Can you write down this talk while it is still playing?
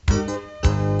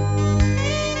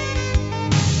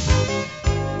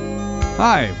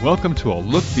Hi, welcome to a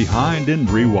look behind and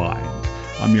rewind.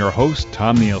 I'm your host,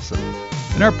 Tom Nielson.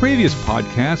 In our previous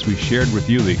podcast, we shared with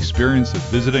you the experience of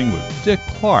visiting with Dick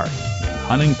Clark in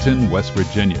Huntington, West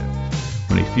Virginia,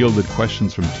 when he fielded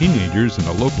questions from teenagers in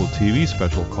a local TV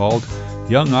special called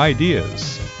Young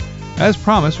Ideas. As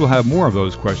promised, we'll have more of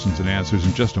those questions and answers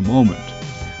in just a moment.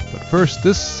 But first,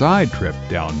 this side trip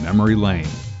down memory lane.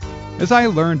 As I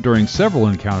learned during several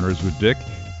encounters with Dick,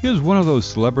 he was one of those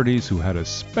celebrities who had a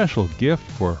special gift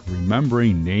for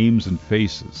remembering names and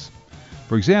faces.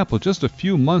 For example, just a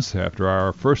few months after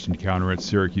our first encounter at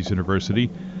Syracuse University,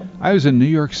 I was in New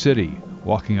York City,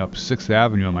 walking up 6th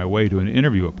Avenue on my way to an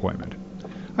interview appointment.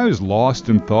 I was lost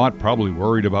in thought, probably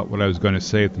worried about what I was going to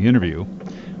say at the interview,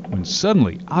 when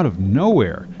suddenly, out of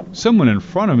nowhere, someone in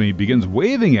front of me begins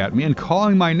waving at me and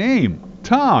calling my name.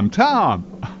 Tom!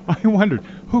 Tom! I wondered,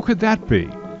 who could that be?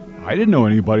 I didn't know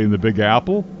anybody in the Big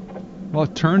Apple. Well,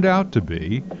 it turned out to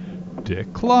be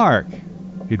Dick Clark.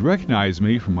 He'd recognized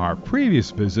me from our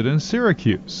previous visit in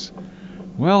Syracuse.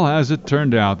 Well, as it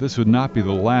turned out, this would not be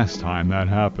the last time that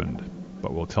happened,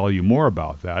 but we'll tell you more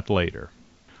about that later.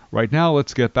 Right now,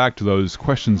 let's get back to those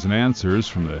questions and answers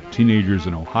from the teenagers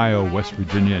in Ohio, West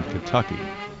Virginia, and Kentucky.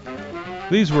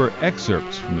 These were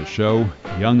excerpts from the show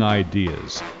Young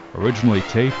Ideas, originally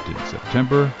taped in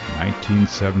September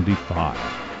 1975.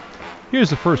 Here's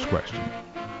the first question.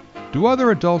 Do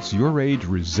other adults your age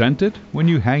resent it when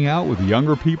you hang out with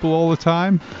younger people all the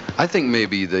time? I think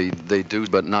maybe they do,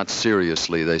 but not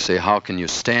seriously. They say, how can you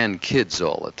stand kids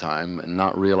all the time, and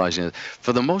not realizing that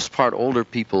for the most part, older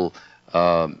people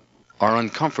are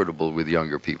uncomfortable with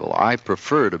younger people. I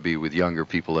prefer to be with younger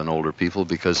people than older people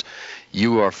because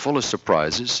you are full of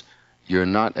surprises. You're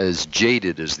not as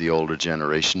jaded as the older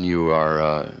generation.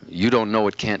 You don't know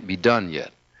it can't be done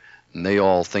yet. And they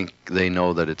all think they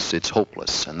know that it's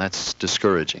hopeless, and that's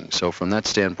discouraging. So from that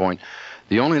standpoint,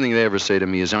 the only thing they ever say to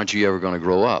me is, aren't you ever going to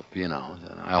grow up?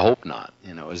 I hope not,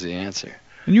 is the answer.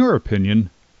 In your opinion,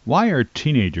 why are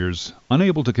teenagers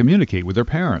unable to communicate with their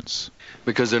parents?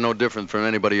 Because they're no different from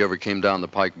anybody who ever came down the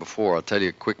pike before. I'll tell you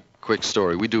a quick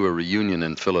story. We do a reunion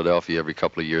in Philadelphia every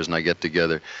couple of years, and I get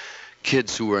together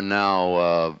kids who are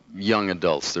now young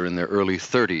adults. They're in their early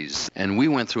 30s. And we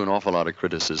went through an awful lot of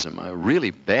criticism,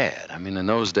 really bad. I mean, in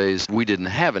those days, we didn't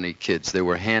have any kids. They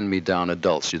were hand-me-down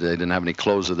adults. They didn't have any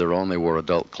clothes of their own. They wore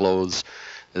adult clothes.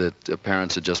 The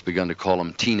parents had just begun to call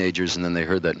them teenagers, and then they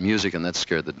heard that music, and that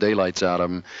scared the daylights out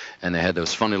of them. And they had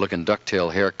those funny-looking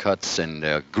ducktail haircuts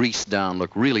and greased down,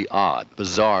 look really odd,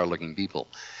 bizarre-looking people.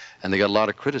 And they got a lot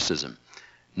of criticism.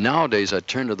 Nowadays, I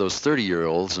turn to those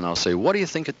 30-year-olds and I'll say, what do you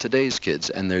think of today's kids?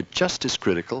 And they're just as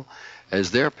critical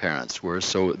as their parents were.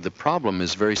 So the problem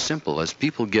is very simple. As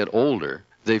people get older,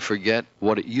 they forget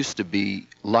what it used to be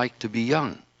like to be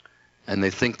young. And they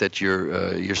think that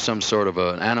you're some sort of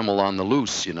an animal on the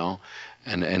loose,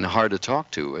 and hard to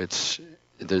talk to.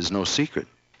 There's no secret.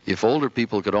 If older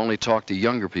people could only talk to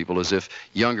younger people as if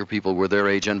younger people were their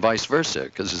age and vice versa,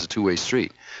 because it's a two-way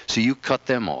street. So you cut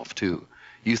them off, too.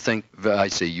 You think, I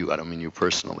say you, I don't mean you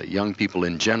personally, young people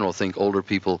in general think older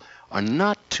people are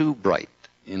not too bright.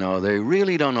 They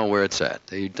really don't know where it's at.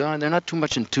 They're not too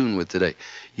much in tune with today.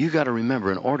 You got to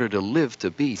remember, in order to live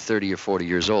to be 30 or 40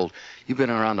 years old, you've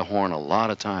been around the horn a lot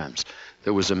of times.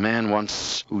 There was a man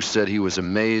once who said he was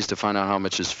amazed to find out how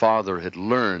much his father had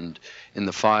learned in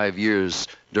the 5 years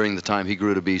during the time he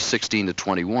grew to be 16 to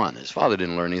 21. His father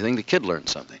didn't learn anything. The kid learned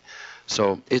something.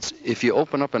 So if you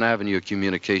open up an avenue of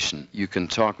communication, you can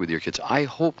talk with your kids. I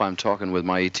hope I'm talking with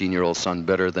my 18-year-old son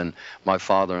better than my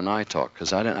father and I talk,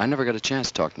 because I never got a chance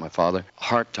to talk to my father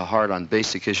heart to heart on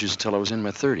basic issues until I was in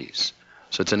my 30s.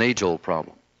 So it's an age-old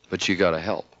problem, but you got to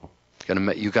help.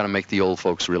 You got to make the old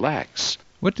folks relax.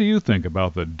 What do you think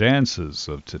about the dances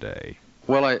of today?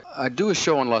 Well, I do a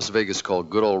show in Las Vegas called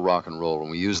Good Old Rock and Roll,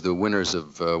 and we use the winners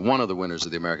of one of the winners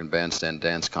of the American Bandstand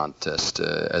Dance Contest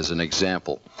as an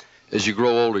example. As you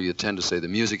grow older, you tend to say the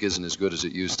music isn't as good as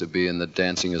it used to be and the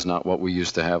dancing is not what we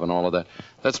used to have and all of that.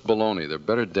 That's baloney. There are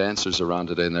better dancers around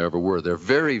today than there ever were. They're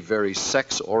very, very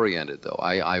sex-oriented, though.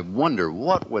 I wonder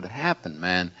what would happen,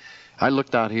 man. I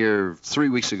looked out here 3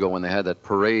 weeks ago when they had that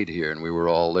parade here, and we were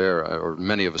all there, or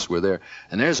many of us were there,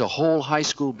 and there's a whole high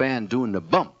school band doing the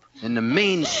bump in the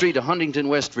main street of Huntington,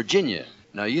 West Virginia.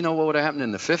 Now, you know what would have happened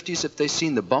in the 50s? If they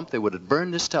seen the bump, they would have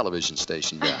burned this television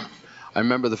station down. I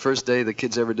remember the first day the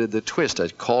kids ever did the twist. I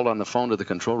called on the phone to the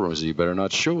control room and said, you better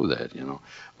not show that,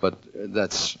 But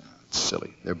that's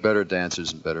silly. They're better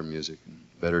dancers and better music and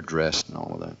better dressed and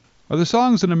all of that. Are the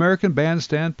songs in American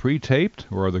Bandstand pre-taped,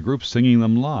 or are the groups singing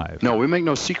them live? No, we make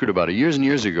no secret about it. Years and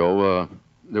years ago,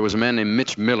 there was a man named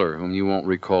Mitch Miller, whom you won't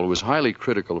recall, who was highly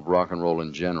critical of rock and roll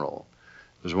in general.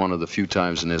 It was one of the few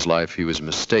times in his life he was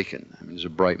mistaken. I mean, he's a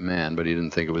bright man, but he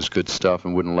didn't think it was good stuff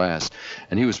and wouldn't last.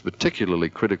 And he was particularly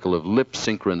critical of lip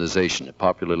synchronization,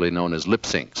 popularly known as lip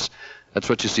syncs. That's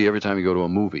what you see every time you go to a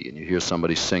movie and you hear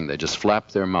somebody sing. They just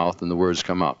flap their mouth and the words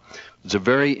come up. It's a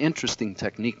very interesting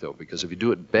technique, though, because if you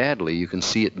do it badly, you can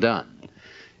see it done.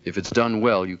 If it's done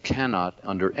well, you cannot,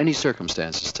 under any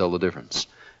circumstances, tell the difference.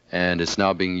 And it's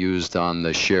now being used on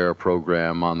the Cher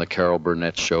program, on the Carol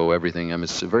Burnett show, everything. I mean,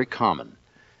 it's very common.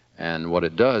 And what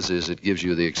it does is it gives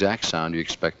you the exact sound you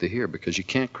expect to hear, because you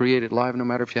can't create it live no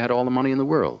matter if you had all the money in the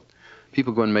world.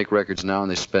 People go and make records now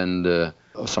and they spend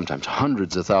sometimes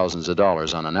hundreds of thousands of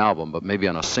dollars on an album, but maybe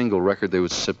on a single record they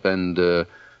would spend $25,000,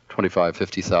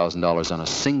 $50,000 on a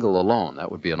single alone.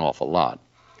 That would be an awful lot.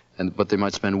 But they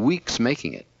might spend weeks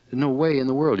making it. There's no way in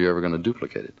the world you're ever going to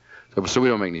duplicate it. So we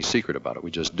don't make any secret about it.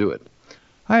 We just do it.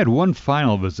 I had one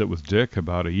final visit with Dick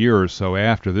about a year or so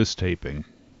after this taping.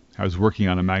 I was working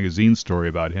on a magazine story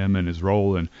about him and his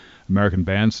role in American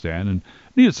Bandstand and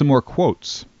needed some more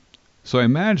quotes. So I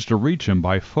managed to reach him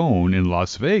by phone in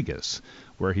Las Vegas,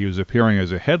 where he was appearing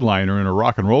as a headliner in a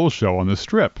rock and roll show on the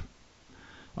Strip.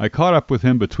 I caught up with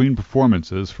him between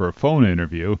performances for a phone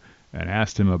interview and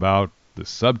asked him about the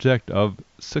subject of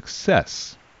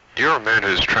success. You're a man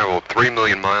who's traveled 3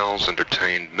 million miles,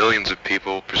 entertained millions of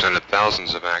people, presented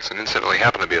thousands of acts, and incidentally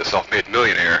happened to be a self-made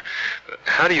millionaire.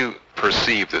 How do you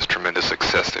perceive this tremendous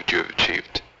success that you have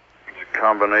achieved? It's a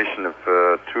combination of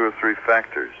 2 or 3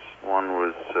 factors. One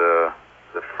was,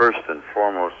 the first and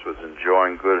foremost was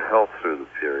enjoying good health through the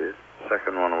period.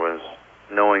 Second one was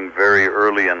knowing very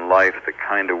early in life the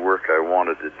kind of work I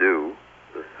wanted to do.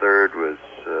 The third was,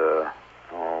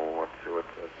 what's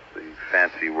the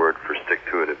fancy word for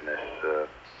stick-to-itiveness?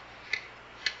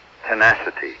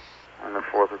 Tenacity. And the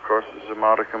fourth, of course, is a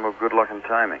modicum of good luck and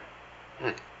timing.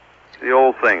 The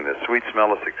old thing, the sweet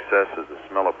smell of success is the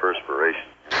smell of perspiration.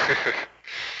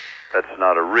 That's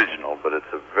not original, but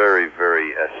it's a very,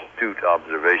 very astute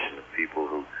observation of people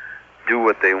who do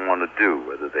what they want to do,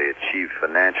 whether they achieve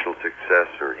financial success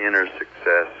or inner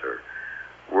success or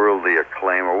worldly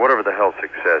acclaim or whatever the hell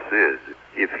success is.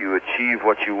 If you achieve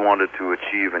what you wanted to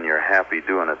achieve and you're happy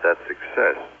doing it, that's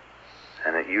success.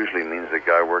 And it usually means the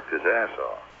guy worked his ass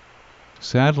off.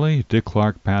 Sadly, Dick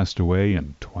Clark passed away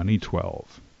in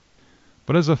 2012.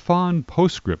 But as a fond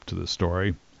postscript to the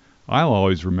story, I'll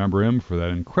always remember him for that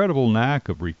incredible knack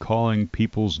of recalling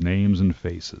people's names and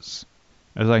faces.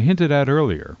 As I hinted at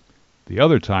earlier, the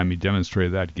other time he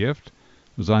demonstrated that gift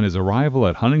was on his arrival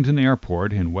at Huntington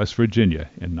Airport in West Virginia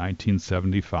in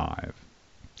 1975.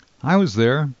 I was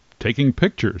there taking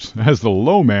pictures as the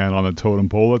low man on the totem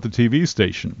pole at the TV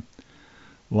station.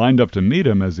 Lined up to meet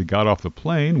him as he got off the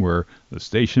plane were the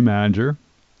station manager,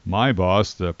 my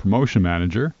boss, the promotion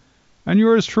manager, and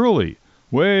yours truly,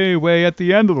 way at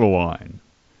the end of the line.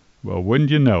 Well,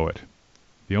 wouldn't you know it,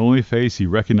 the only face he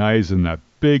recognized in that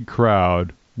big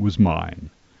crowd was mine.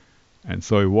 And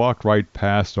so he walked right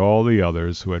past all the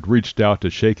others who had reached out to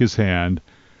shake his hand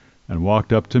and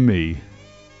walked up to me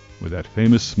with that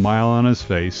famous smile on his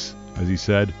face as he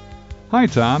said, "Hi,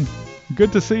 Tom.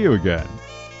 Good to see you again."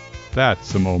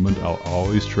 That's a moment I'll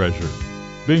always treasure,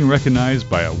 being recognized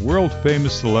by a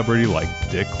world-famous celebrity like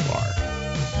Dick Clark.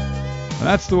 And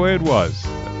that's the way it was,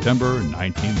 September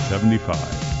 1975.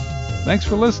 Thanks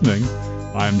for listening.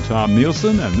 I'm Tom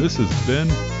Nielson, and this has been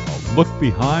A Look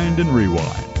Behind and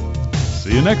Rewind.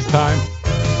 See you next time.